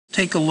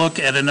take a look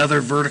at another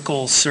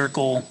vertical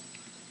circle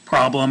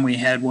problem. We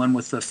had one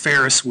with the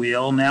Ferris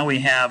wheel. Now we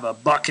have a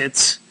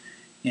bucket,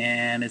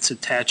 and it's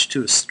attached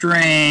to a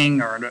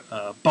string or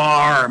a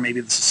bar, or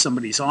maybe this is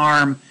somebody's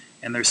arm,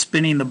 and they're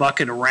spinning the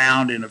bucket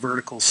around in a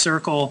vertical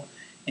circle,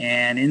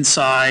 and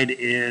inside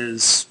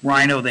is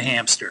Rhino the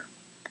hamster.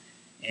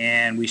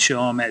 And we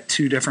show him at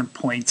two different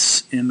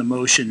points in the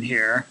motion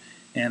here.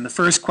 And the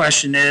first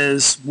question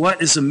is,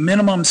 what is the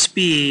minimum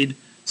speed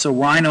so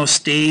Rhino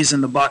stays in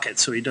the bucket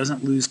so he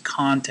doesn't lose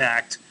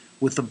contact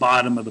with the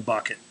bottom of the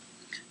bucket?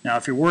 Now,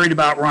 if you're worried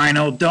about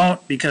Rhino,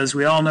 don't, because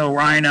we all know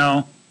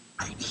Rhino,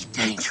 I eat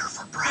danger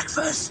for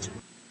breakfast.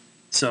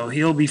 So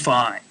he'll be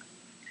fine.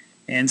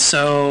 And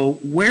so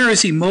where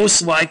is he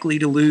most likely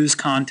to lose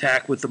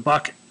contact with the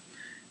bucket?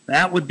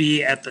 That would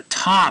be at the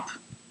top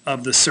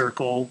of the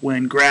circle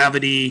when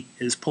gravity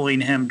is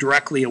pulling him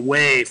directly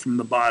away from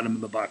the bottom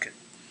of the bucket.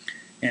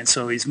 And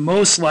so he's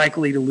most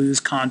likely to lose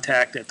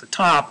contact at the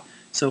top.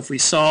 So if we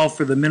solve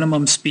for the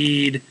minimum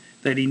speed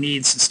that he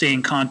needs to stay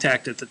in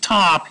contact at the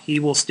top, he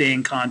will stay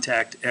in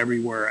contact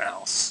everywhere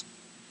else.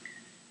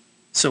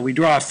 So we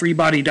draw a free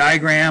body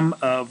diagram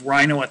of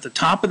Rhino at the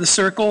top of the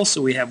circle.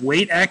 So we have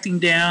weight acting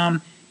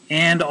down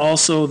and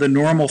also the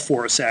normal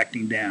force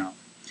acting down.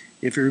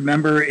 If you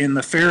remember in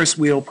the Ferris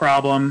wheel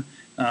problem,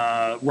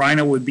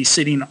 Rhino would be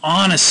sitting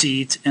on a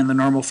seat and the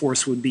normal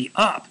force would be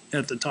up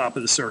at the top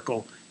of the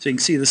circle. So you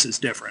can see this is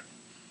different.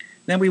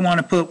 Then we want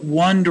to put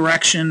one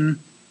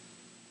direction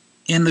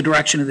in the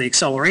direction of the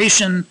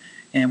acceleration,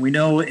 and we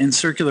know in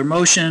circular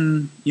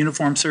motion,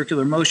 uniform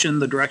circular motion,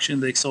 the direction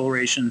of the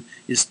acceleration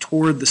is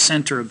toward the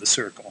center of the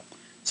circle.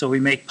 So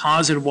we make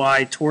positive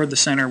y toward the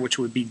center, which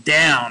would be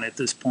down at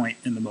this point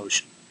in the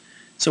motion.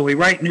 So we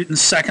write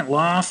Newton's second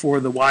law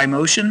for the y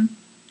motion.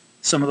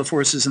 Sum of the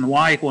forces in the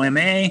y equal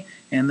ma,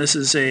 and this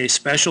is a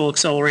special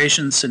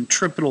acceleration,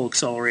 centripetal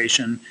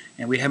acceleration,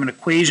 and we have an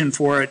equation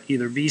for it,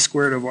 either v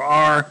squared over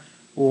r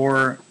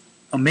or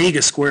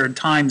omega squared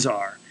times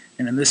r.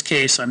 And in this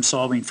case, I'm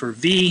solving for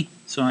v,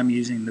 so I'm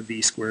using the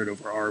v squared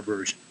over r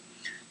version.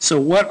 So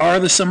what are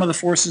the sum of the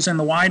forces in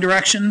the y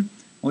direction?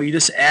 Well, you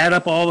just add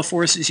up all the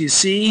forces you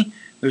see.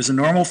 There's a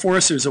normal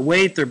force, there's a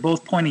weight, they're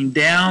both pointing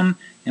down,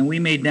 and we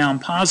made down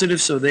positive,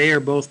 so they are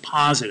both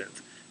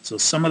positive. So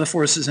sum of the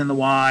forces in the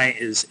y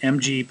is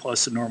mg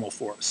plus the normal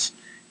force,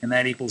 and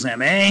that equals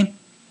ma.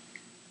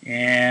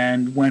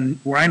 And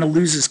when Rhino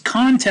loses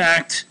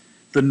contact,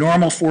 the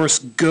normal force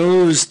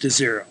goes to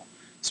 0.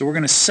 So we're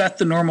going to set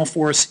the normal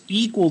force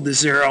equal to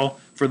 0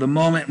 for the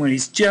moment when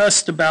he's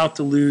just about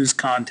to lose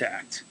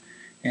contact.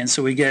 And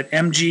so we get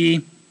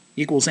mg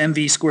equals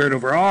mv squared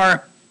over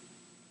r,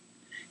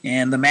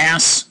 and the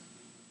mass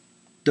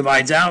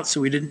divides out, so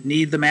we didn't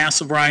need the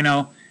mass of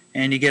Rhino.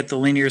 And you get the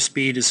linear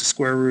speed is the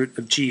square root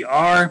of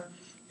gr,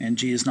 and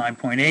g is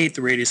 9.8,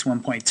 the radius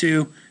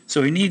 1.2,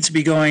 so he needs to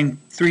be going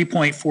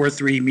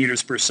 3.43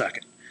 meters per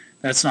second.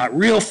 That's not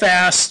real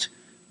fast,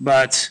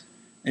 but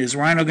is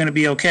Rhino going to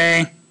be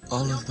okay?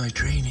 All of my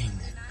training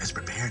has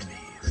prepared me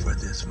for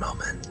this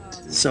moment.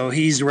 So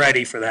he's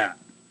ready for that.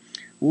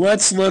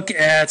 Let's look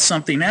at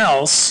something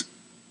else.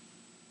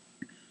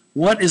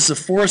 What is the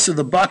force of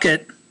the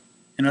bucket,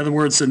 in other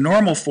words, the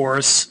normal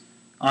force,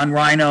 on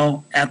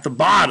Rhino at the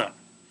bottom?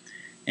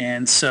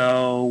 And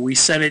so we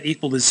set it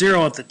equal to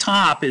 0 at the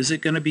top. Is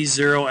it going to be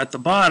 0 at the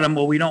bottom?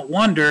 Well, we don't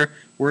wonder.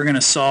 We're going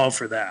to solve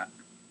for that.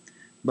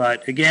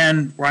 But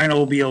again, Rhino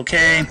will be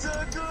okay.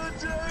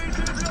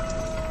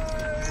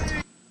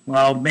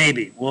 Well,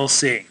 maybe. We'll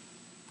see.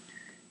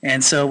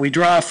 And so we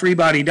draw a free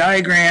body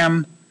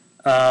diagram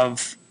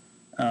of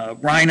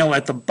Rhino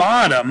at the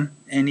bottom.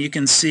 And you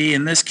can see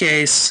in this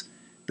case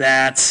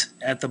that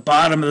at the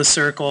bottom of the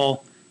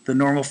circle, the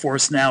normal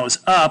force now is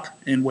up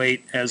and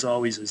weight, as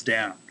always, is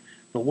down.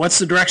 But what's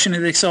the direction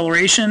of the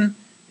acceleration?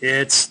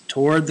 It's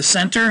toward the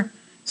center.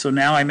 So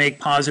now I make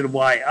positive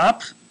y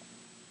up.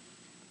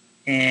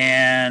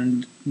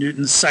 And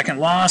Newton's second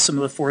law, sum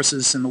of the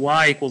forces in the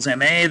y equals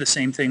ma, the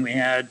same thing we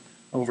had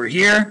over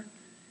here.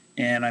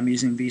 And I'm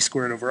using v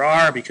squared over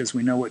r because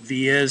we know what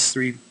v is,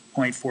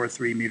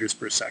 3.43 meters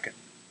per second.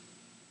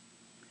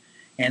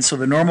 And so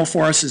the normal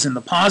force is in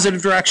the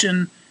positive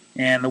direction,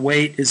 and the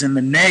weight is in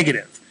the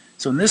negative.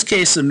 So in this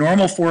case, the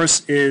normal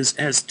force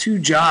has two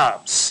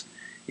jobs.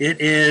 It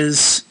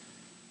is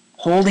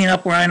holding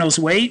up Rhino's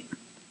weight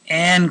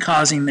and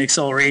causing the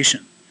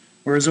acceleration.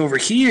 Whereas over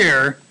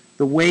here,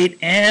 the weight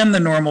and the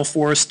normal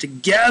force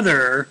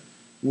together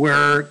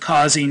were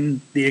causing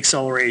the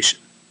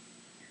acceleration.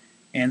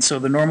 And so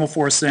the normal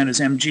force then is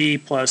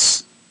mg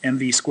plus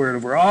mv squared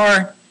over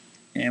r.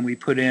 And we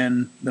put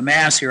in the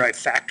mass here. I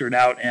factored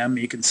out m,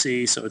 you can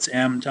see. So it's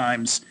m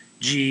times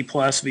g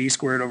plus v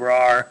squared over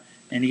r.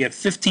 And you get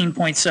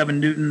 15.7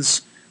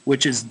 newtons,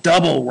 which is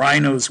double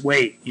Rhino's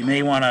weight. You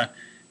may want to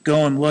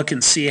go and look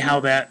and see how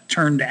that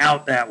turned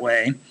out that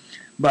way.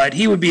 But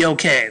he would be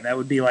okay. That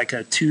would be like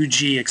a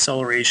 2g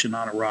acceleration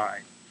on a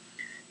ride.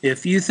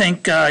 If you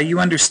think you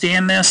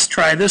understand this,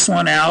 try this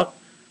one out.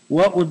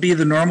 What would be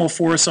the normal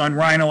force on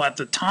Rhino at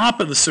the top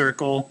of the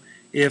circle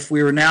if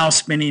we were now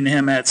spinning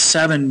him at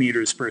 7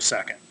 meters per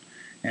second?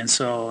 And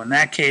so in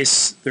that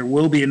case, there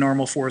will be a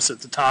normal force at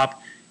the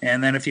top.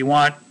 And then if you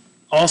want,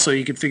 also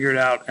you can figure it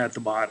out at the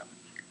bottom.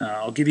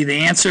 I'll give you the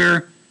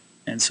answer.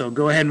 And so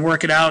go ahead and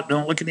work it out.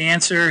 Don't look at the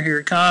answer. Here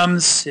it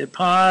comes. Hit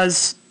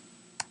pause.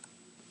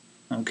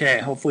 Okay,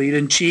 hopefully you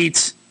didn't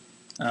cheat.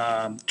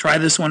 Try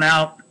this one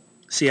out.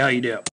 See how you do.